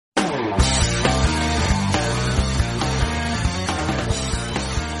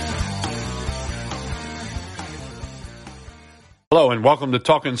Hello and welcome to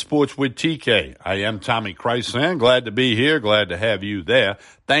Talking Sports with TK. I am Tommy Krysan. Glad to be here. Glad to have you there.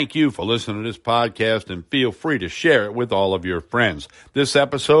 Thank you for listening to this podcast and feel free to share it with all of your friends. This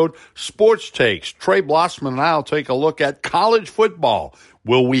episode, Sports Takes. Trey Blossman and I will take a look at college football.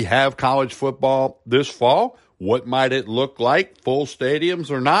 Will we have college football this fall? What might it look like? Full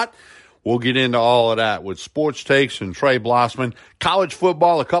stadiums or not? We'll get into all of that with Sports Takes and Trey Blossman. College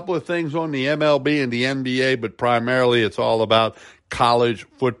football, a couple of things on the MLB and the NBA, but primarily it's all about college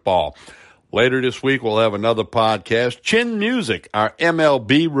football. Later this week, we'll have another podcast, Chin Music, our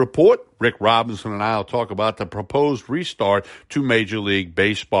MLB report. Rick Robinson and I will talk about the proposed restart to Major League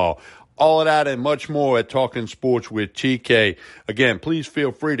Baseball. All of that and much more at Talking Sports with TK. Again, please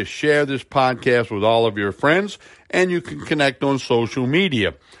feel free to share this podcast with all of your friends, and you can connect on social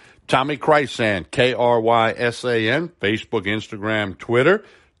media. Tommy Krysan, Krysan, Facebook, Instagram, Twitter.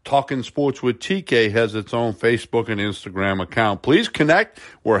 Talking Sports with TK has its own Facebook and Instagram account. Please connect.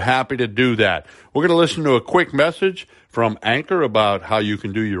 We're happy to do that. We're going to listen to a quick message from Anchor about how you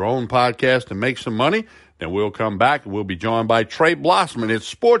can do your own podcast and make some money. Then we'll come back and we'll be joined by Trey Blossman. It's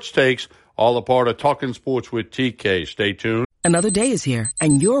Sports Takes, all a part of Talking Sports with TK. Stay tuned. Another day is here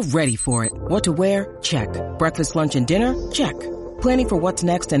and you're ready for it. What to wear? Check. Breakfast, lunch, and dinner? Check. Planning for what's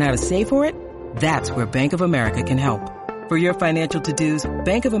next and how to save for it? That's where Bank of America can help. For your financial to-dos,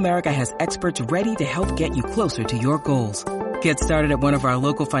 Bank of America has experts ready to help get you closer to your goals. Get started at one of our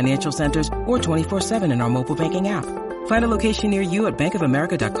local financial centers or 24/7 in our mobile banking app. Find a location near you at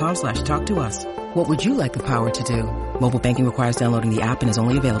bankofamerica.com/talktous. What would you like the power to do? Mobile banking requires downloading the app and is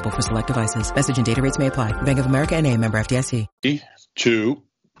only available for select devices. Message and data rates may apply. Bank of America N.A., member FDIC.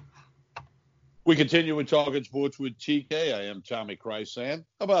 We continue with Talking Sports with TK. I am Tommy Krysan,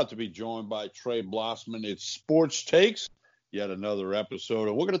 about to be joined by Trey Blossman. It's Sports Takes, yet another episode.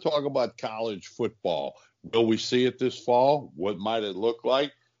 And we're going to talk about college football. Will we see it this fall? What might it look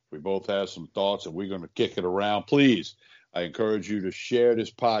like? We both have some thoughts, and we're going to kick it around. Please, I encourage you to share this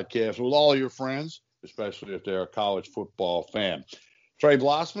podcast with all your friends, especially if they're a college football fan. Trey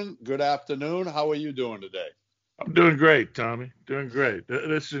Blossman, good afternoon. How are you doing today? I'm doing great, Tommy. Doing great.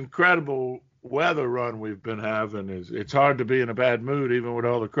 This incredible weather run we've been having it's hard to be in a bad mood even with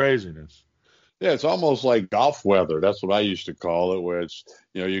all the craziness. Yeah, it's almost like golf weather. That's what I used to call it, where it's,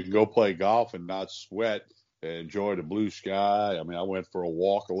 you can go play golf and not sweat and enjoy the blue sky. I mean, I went for a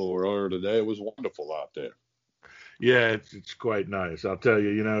walk a little earlier today. It was wonderful out there. Yeah, it's quite nice. I'll tell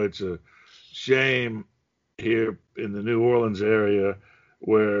you, it's a shame here in the New Orleans area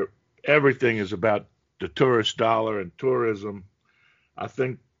where everything is about the tourist dollar and tourism. I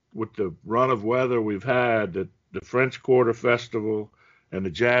think with the run of weather we've had, that the French Quarter Festival and the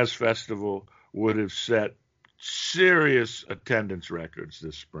Jazz Festival would have set serious attendance records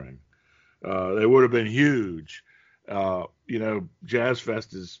this spring. They would have been huge. Jazz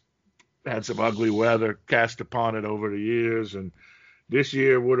Fest has had some ugly weather cast upon it over the years, and this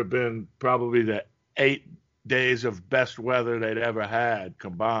year would have been probably the 8 days of best weather they'd ever had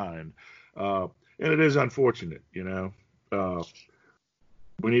combined. And it is unfortunate,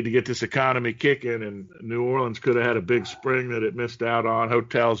 we need to get this economy kicking, and New Orleans could have had a big spring that it missed out on.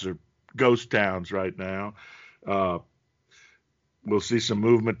 Hotels are ghost towns right now. We'll see some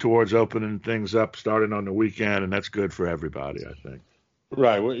movement towards opening things up starting on the weekend, and that's good for everybody, I think.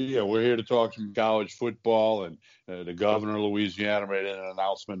 Right. We're here to talk some college football, and the governor of Louisiana made an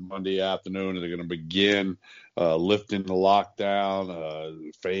announcement Monday afternoon, and they're going to begin lifting the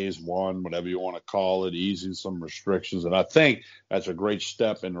lockdown, phase one, whatever you want to call it, easing some restrictions. And I think that's a great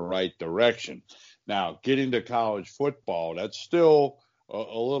step in the right direction. Now, getting to college football, that's still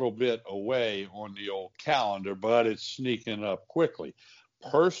a little bit away on the old calendar, but it's sneaking up quickly.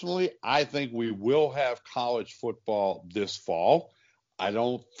 Personally, I think we will have college football this fall. I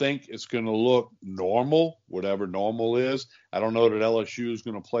don't think it's going to look normal, whatever normal is. I don't know that LSU is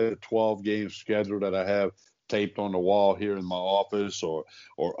going to play the 12-game schedule that I have taped on the wall here in my office, or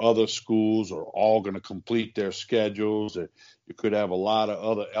other schools are all going to complete their schedules. You could have a lot of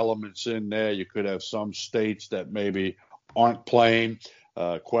other elements in there. You could have some states that maybe aren't playing.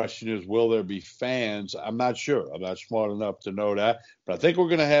 Question is, will there be fans? I'm not sure. I'm not smart enough to know that. But I think we're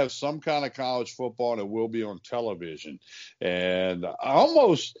going to have some kind of college football that will be on television. And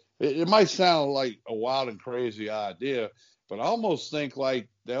it might sound like a wild and crazy idea, but I almost think like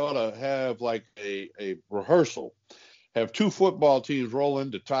they ought to have like a rehearsal. Have two football teams roll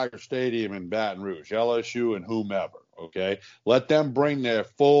into Tiger Stadium in Baton Rouge, LSU and whomever, okay? Let them bring their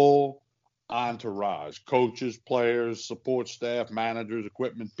full entourage, coaches, players, support staff, managers,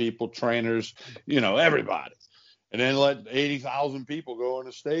 equipment people, trainers, everybody. And then let 80,000 people go in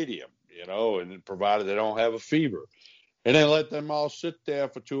the stadium, and provided they don't have a fever. And then let them all sit there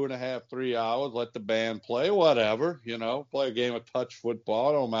for 2.5, 3 hours, let the band play, whatever, play a game of touch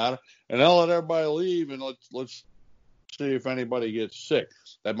football, don't matter. And then let everybody leave and let's see if anybody gets sick.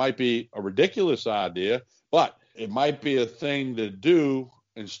 That might be a ridiculous idea, but it might be a thing to do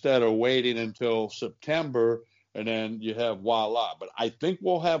instead of waiting until September and then you have voila. But I think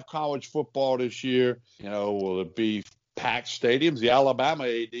we'll have college football this year. Will it be packed stadiums? The Alabama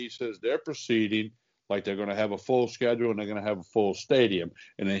AD says they're proceeding like they're going to have a full schedule and they're going to have a full stadium,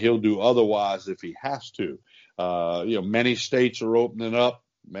 and then he'll do otherwise if he has to. Many states are opening up.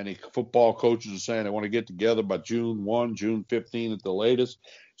 Many football coaches are saying they want to get together by June 1, June 15 at the latest.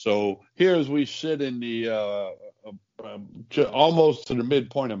 So here as we sit in the almost to the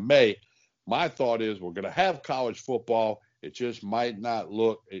midpoint of May, my thought is we're going to have college football. It just might not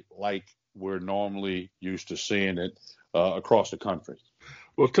look like we're normally used to seeing it across the country.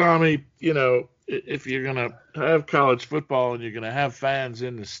 Well, Tommy, if you're going to have college football and you're going to have fans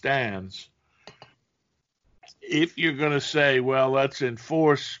in the stands, if you're going to say, well, let's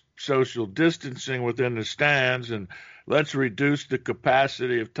enforce social distancing within the stands and let's reduce the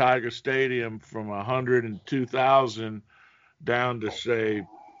capacity of Tiger Stadium from 102,000 down to, say,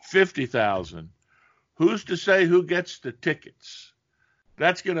 50,000, who's to say who gets the tickets?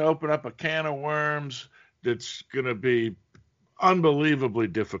 That's going to open up a can of worms that's going to be unbelievably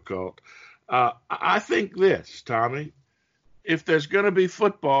difficult. I think this, Tommy, if there's going to be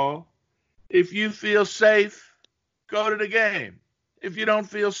football, if you feel safe, go to the game. If you don't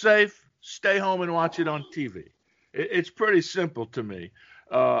feel safe, stay home and watch it on TV. It's pretty simple to me.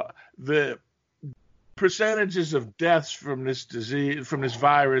 The percentages of deaths from this disease, from this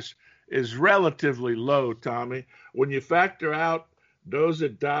virus, is relatively low, Tommy. When you factor out those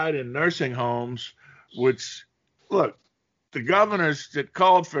that died in nursing homes, which, look, the governors that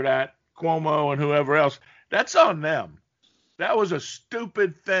called for that, Cuomo and whoever else, that's on them. That was a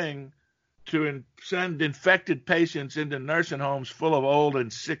stupid thing to send infected patients into nursing homes full of old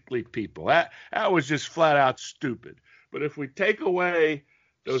and sickly people. That was just flat out stupid. But if we take away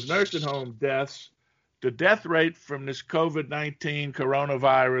those nursing home deaths, the death rate from this COVID-19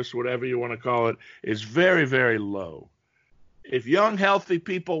 coronavirus, whatever you want to call it, is very, very low. If young, healthy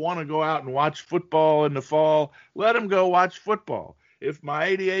people want to go out and watch football in the fall, let them go watch football. If my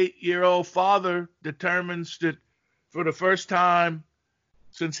 88-year-old father determines that for the first time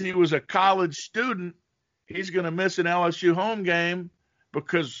since he was a college student, he's going to miss an LSU home game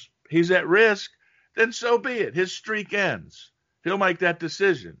because he's at risk, then so be it. His streak ends. He'll make that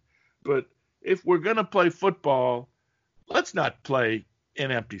decision. But if we're going to play football, let's not play in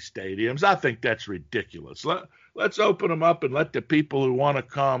empty stadiums. I think that's ridiculous. Let's open them up and let the people who want to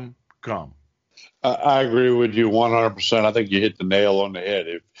come. I agree with you 100%. I think you hit the nail on the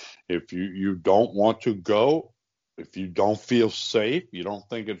head. If you don't want to go, if you don't feel safe, you don't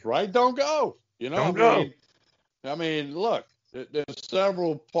think it's right, don't go. Don't go. I mean, look, there's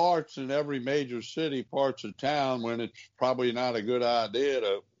several parts in every major city, parts of town, when it's probably not a good idea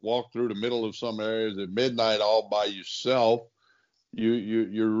to walk through the middle of some areas at midnight all by yourself.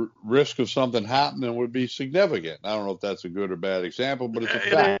 Your risk of something happening would be significant. I don't know if that's a good or bad example, but it's a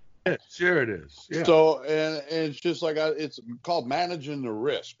fact. Sure it is. Yeah. So, and it's just like it's called managing the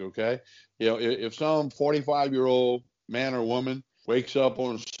risk, okay? If some 45-year-old man or woman wakes up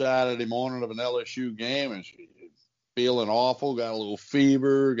on Saturday morning of an LSU game and she's feeling awful, got a little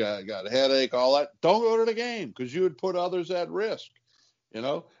fever, got a headache, all that, don't go to the game because you would put others at risk.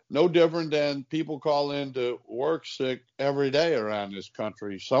 No different than people call in to work sick every day around this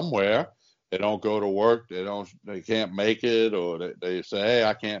country somewhere. They don't go to work. They can't make it, or they say, hey,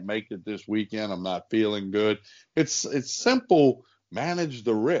 I can't make it this weekend. I'm not feeling good. It's simple. Manage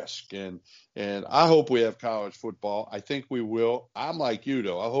the risk. And I hope we have college football. I think we will. I'm like you,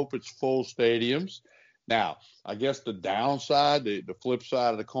 though. I hope it's full stadiums. Now, I guess the downside, the flip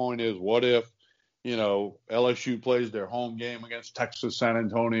side of the coin is, what if, LSU plays their home game against Texas San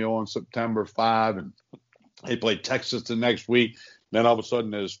Antonio on September 5, and they play Texas the next week. Then all of a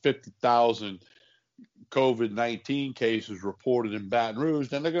sudden there's 50,000 COVID-19 cases reported in Baton Rouge.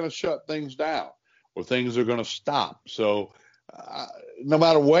 Then they're going to shut things down, or things are going to stop. So no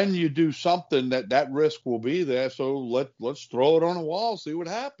matter when you do something, that risk will be there. So let's throw it on the wall, see what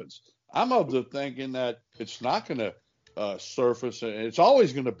happens. I'm of the thinking that it's not going to surface, and it's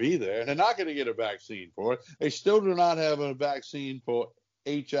always going to be there, and they're not going to get a vaccine for it. They still do not have a vaccine for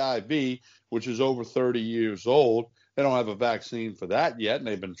HIV, which is over 30 years old. They don't have a vaccine for that yet, and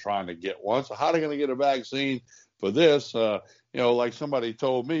they've been trying to get one. So how are they going to get a vaccine for this? Like somebody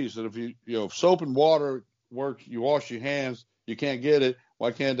told me, he said, if soap and water works, you wash your hands, you can't get it.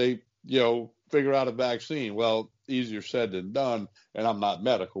 Why can't they, figure out a vaccine? Well, easier said than done, and I'm not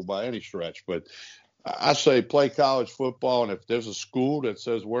medical by any stretch, but I say play college football, and if there's a school that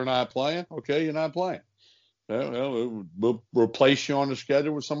says we're not playing, okay, you're not playing. We'll replace you on the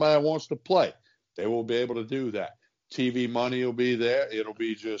schedule with somebody that wants to play. They will be able to do that. TV money will be there. It'll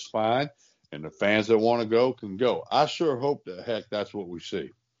be just fine. And the fans that want to go can go. I sure hope the heck that's what we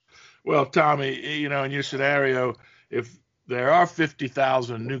see. Well, Tommy, you know, in your scenario, if there are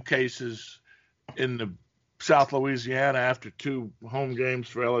 50,000 new cases in the South Louisiana after 2 home games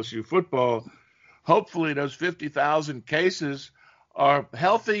for LSU football, hopefully those 50,000 cases are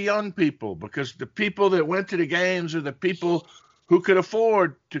healthy young people, because the people that went to the games are the people who could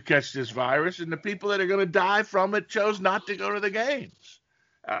afford to catch this virus, and the people that are going to die from it chose not to go to the games.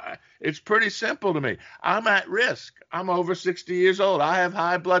 It's pretty simple to me. I'm at risk. I'm over 60 years old. I have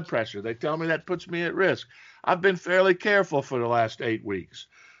high blood pressure. They tell me that puts me at risk. I've been fairly careful for the last 8 weeks.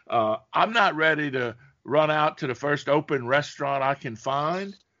 I'm not ready to run out to the first open restaurant I can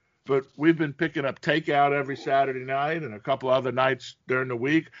find, but we've been picking up takeout every Saturday night and a couple other nights during the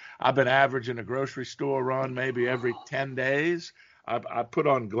week. I've been averaging a grocery store run maybe every 10 days. I put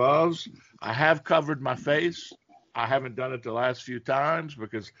on gloves. I have covered my face. I haven't done it the last few times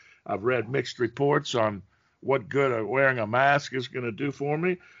because I've read mixed reports on what good wearing a mask is going to do for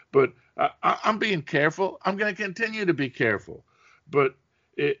me. But I'm being careful. I'm going to continue to be careful. But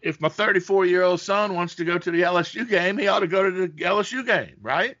if my 34-year-old son wants to go to the LSU game, he ought to go to the LSU game,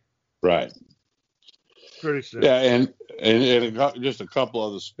 right? Right. Pretty simple. Yeah, and just a couple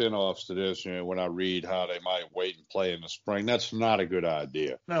other spin-offs to this. You know, when I read how they might wait and play in the spring, that's not a good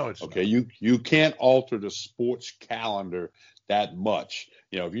idea. No, it's okay. Not. You can't alter the sports calendar that much.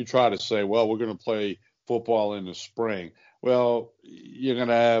 You know, if you try to say, well, we're going to play football in the spring, well, you're going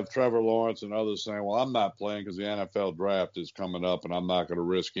to have Trevor Lawrence and others saying, well, I'm not playing because the NFL draft is coming up and I'm not going to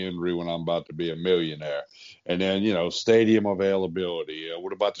risk injury when I'm about to be a millionaire. And then, you know, stadium availability.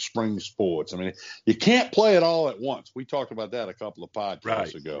 What about the spring sports? I mean, you can't play it all at once. We talked about that a couple of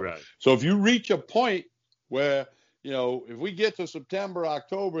podcasts ago. Right. So if you reach a point where, you know, if we get to September,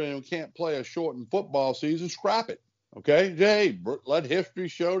 October, and we can't play a shortened football season, scrap it. Okay? Hey, let history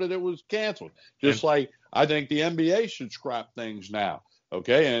show that it was canceled. Just like I think the NBA should scrap things now.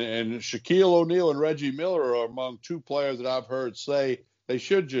 Okay? And Shaquille O'Neal and Reggie Miller are among 2 players that I've heard say they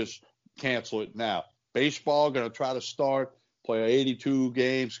should just cancel it now. Baseball going to try to start, play an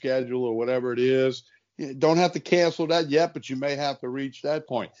 82-game schedule or whatever it is. You don't have to cancel that yet, but you may have to reach that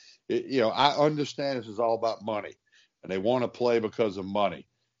point. You know, I understand this is all about money, and they want to play because of money.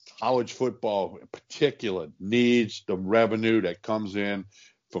 College football in particular needs the revenue that comes in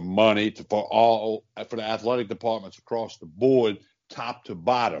for money for the athletic departments across the board, top to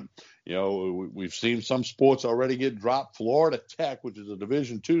bottom. You know, we've seen some sports already get dropped. Florida Tech, which is a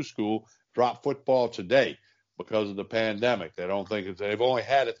Division II school, dropped football today because of the pandemic. They don't think they've only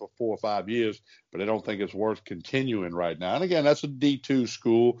had it for 4 or 5 years, but they don't think it's worth continuing right now. And again, that's a D2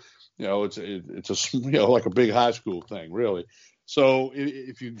 school. You know, it's a, you know, like a big high school thing, really. So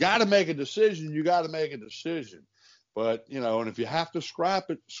if you got to make a decision, you got to make a decision. But, you know, and if you have to scrap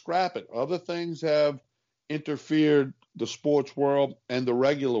it, scrap it. Other things have interfered the sports world and the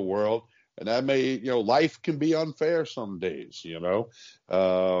regular world. And that may, you know, life can be unfair some days, you know.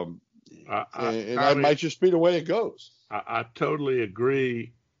 And that might just be the way it goes. I totally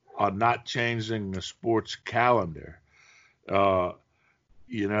agree on not changing the sports calendar.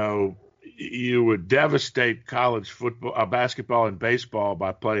 You know, you would devastate college football, basketball and baseball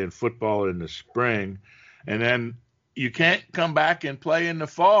by playing football in the spring. And then you can't come back and play in the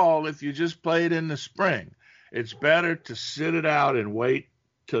fall if you just played in the spring. It's better to sit it out and wait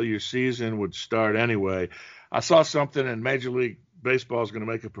till your season would start anyway. I saw something in Major League Baseball is going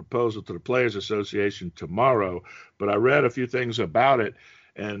to make a proposal to the Players Association tomorrow, but I read a few things about it,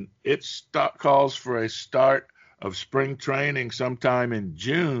 and it calls for a start of spring training sometime in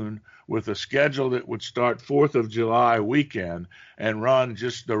June with a schedule that would start 4th of July weekend and run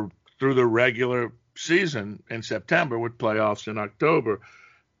just through the regular season in September with playoffs in October.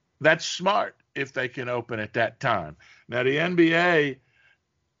 That's smart if they can open at that time. Now, the NBA,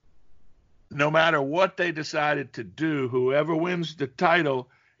 no matter what they decided to do, whoever wins the title,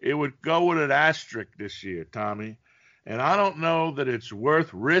 it would go with an asterisk this year, Tommy. And I don't know that it's worth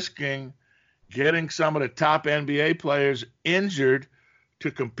risking getting some of the top NBA players injured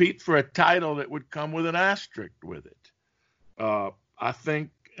to compete for a title that would come with an asterisk with it. I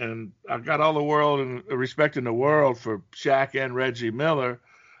think, and I've got all the world and respect in the world for Shaq and Reggie Miller,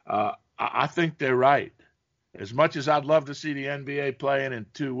 I think they're right. As much as I'd love to see the NBA playing in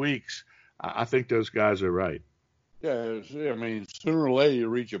 2 weeks, I think those guys are right. Yeah, I mean, sooner or later you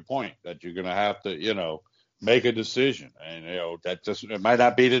reach a point that you're going to have to, you know, make a decision. And, that just, it might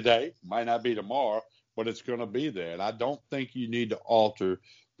not be today, might not be tomorrow, but it's going to be there. And I don't think you need to alter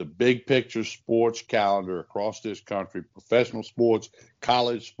the big picture sports calendar across this country, professional sports,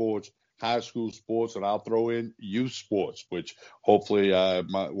 college sports, high school sports, and I'll throw in youth sports, which hopefully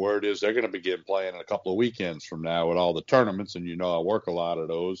my word is they're going to begin playing in a couple of weekends from now with all the tournaments. And, I work a lot of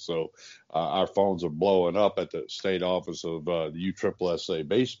those. So our phones are blowing up at the state office of the USSSA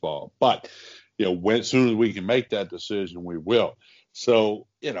baseball. But, as soon as we can make that decision, we will. So,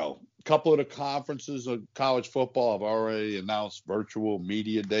 a couple of the conferences of college football have already announced virtual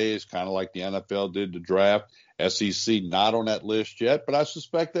media days, kind of like the NFL did the draft. SEC not on that list yet, but I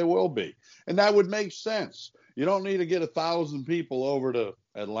suspect they will be. And that would make sense. You don't need to get 1,000 people over to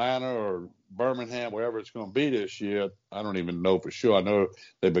Atlanta or Birmingham, wherever it's going to be this year. I don't even know for sure. I know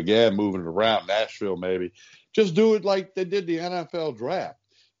they began moving it around, Nashville maybe. Just do it like they did the NFL draft.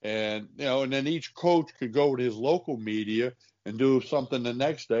 And, and then each coach could go to his local media and do something the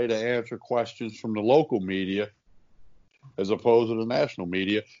next day to answer questions from the local media as opposed to the national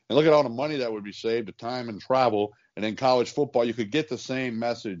media. And look at all the money that would be saved, the time and travel. And in college football, you could get the same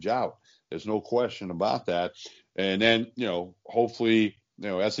message out. There's no question about that. And then, hopefully,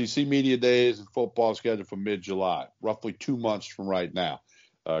 SEC media days and football scheduled for mid-July, roughly 2 months from right now,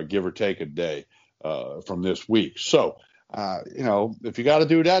 give or take a day from this week. So, if you got to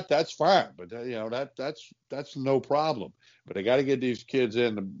do that, that's fine. But, that's no problem. But they got to get these kids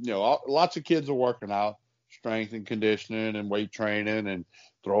in. Lots of kids are working out, strength and conditioning and weight training and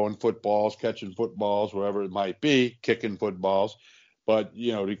throwing footballs, catching footballs, wherever it might be, kicking footballs. But,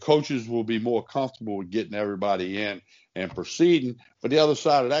 the coaches will be more comfortable with getting everybody in and proceeding. But the other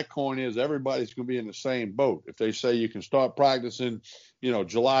side of that coin is everybody's going to be in the same boat. If they say you can start practicing,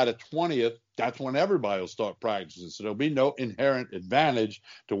 July the 20th, that's when everybody will start practicing. So there'll be no inherent advantage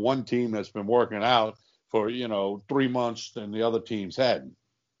to one team that's been working out for, 3 months and the other teams hadn't.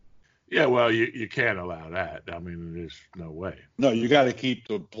 Yeah, well, you can't allow that. I mean, there's no way. No, you got to keep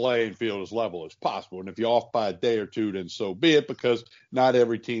the playing field as level as possible. And if you're off by a day or two, then so be it, because not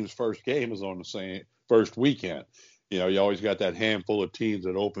every team's first game is on the same first weekend. You always got that handful of teams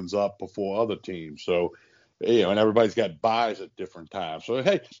that opens up before other teams. So, and everybody's got buys at different times. So,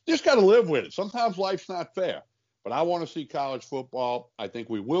 hey, just got to live with it. Sometimes life's not fair. But I want to see college football. I think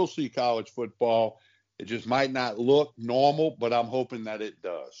we will see college football. It just might not look normal, but I'm hoping that it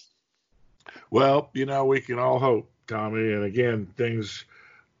does. Well, we can all hope, Tommy. And again, things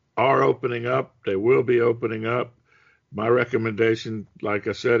are opening up. They will be opening up. My recommendation, like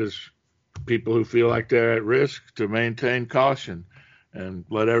I said, is people who feel like they're at risk to maintain caution and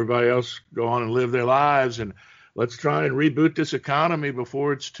let everybody else go on and live their lives. And let's try and reboot this economy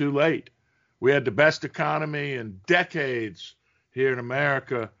before it's too late. We had the best economy in decades here in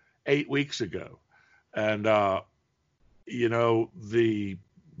America 8 weeks ago. And, the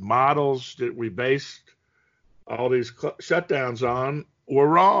models that we based all these shutdowns on were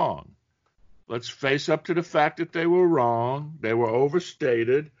wrong. Let's face up to the fact that they were wrong. They were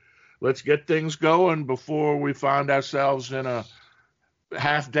overstated. Let's get things going before we find ourselves in a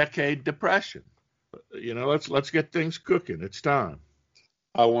half-decade depression. Let's get things cooking. It's time.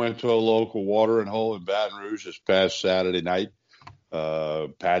 I went to a local watering hole in Baton Rouge this past Saturday night,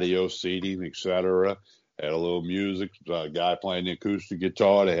 patio seating, etc. Had a little music, a guy playing the acoustic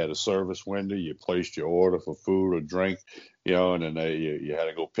guitar. They had a service window. You placed your order for food or drink, and then you had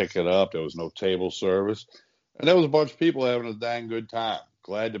to go pick it up. There was no table service. And there was a bunch of people having a dang good time.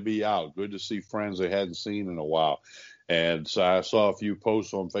 Glad to be out. Good to see friends they hadn't seen in a while. And so I saw a few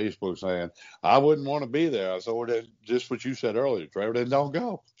posts on Facebook saying, I wouldn't want to be there. I said, well, just what you said earlier, Trevor, then don't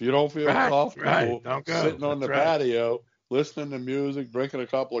go. If you don't feel comfortable sitting on the patio, listening to music, drinking a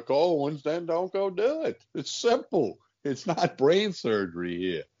couple of cold ones, then don't go do it. It's simple. It's not brain surgery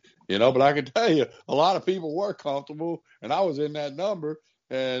here, but I can tell you a lot of people were comfortable, and I was in that number,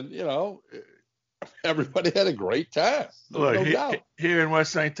 and, everybody had a great time. Look, here in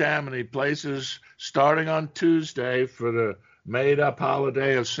West St. Tammany, places starting on Tuesday for the made-up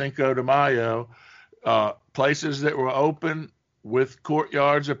holiday of Cinco de Mayo, places that were open with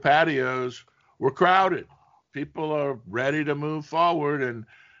courtyards or patios were crowded. People are ready to move forward. And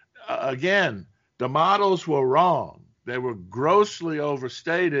again, the models were wrong. They were grossly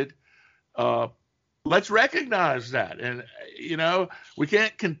overstated. Let's recognize that. And, we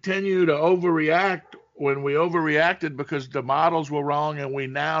can't continue to overreact when we overreacted because the models were wrong and we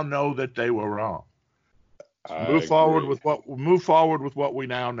now know that they were wrong. Move forward with what we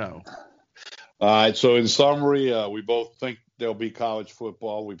now know. All right. So in summary, we both think there'll be college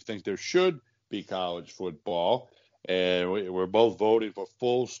football. We think there should be college football. And we're both voting for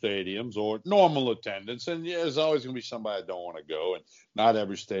full stadiums or normal attendance. And yeah, there's always going to be somebody that don't want to go. And not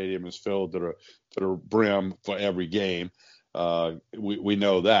every stadium is filled to the brim for every game. We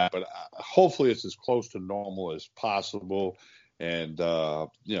know that. But hopefully it's as close to normal as possible. And,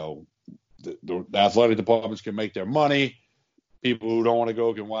 the athletic departments can make their money. People who don't want to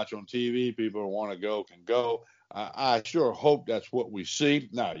go can watch on TV. People who want to go can go. I sure hope that's what we see.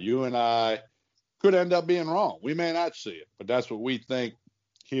 Now, you and I could end up being wrong. We may not see it, but that's what we think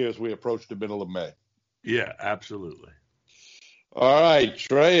here as we approach the middle of May. Yeah, absolutely. All right,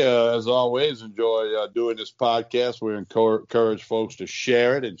 Trey, as always, enjoy doing this podcast. We encourage folks to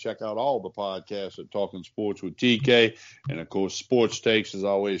share it and check out all the podcasts at Talking Sports with TK. And, of course, Sports Takes, as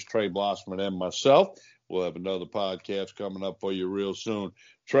always, Trey Blossman and myself. We'll have another podcast coming up for you real soon.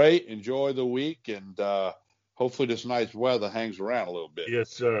 Trey, enjoy the week, and hopefully this nice weather hangs around a little bit. Yes,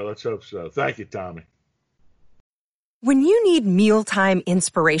 sir. Let's hope so. Thank you, Tommy. When you need mealtime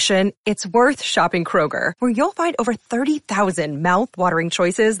inspiration, it's worth shopping Kroger, where you'll find over 30,000 mouth-watering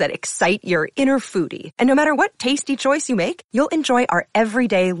choices that excite your inner foodie. And no matter what tasty choice you make, you'll enjoy our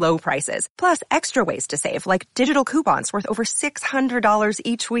everyday low prices, plus extra ways to save, like digital coupons worth over $600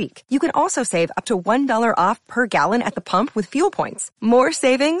 each week. You can also save up to $1 off per gallon at the pump with fuel points. More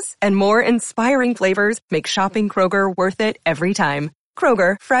savings and more inspiring flavors make shopping Kroger worth it every time.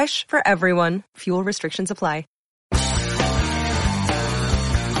 Kroger, fresh for everyone. Fuel restrictions apply.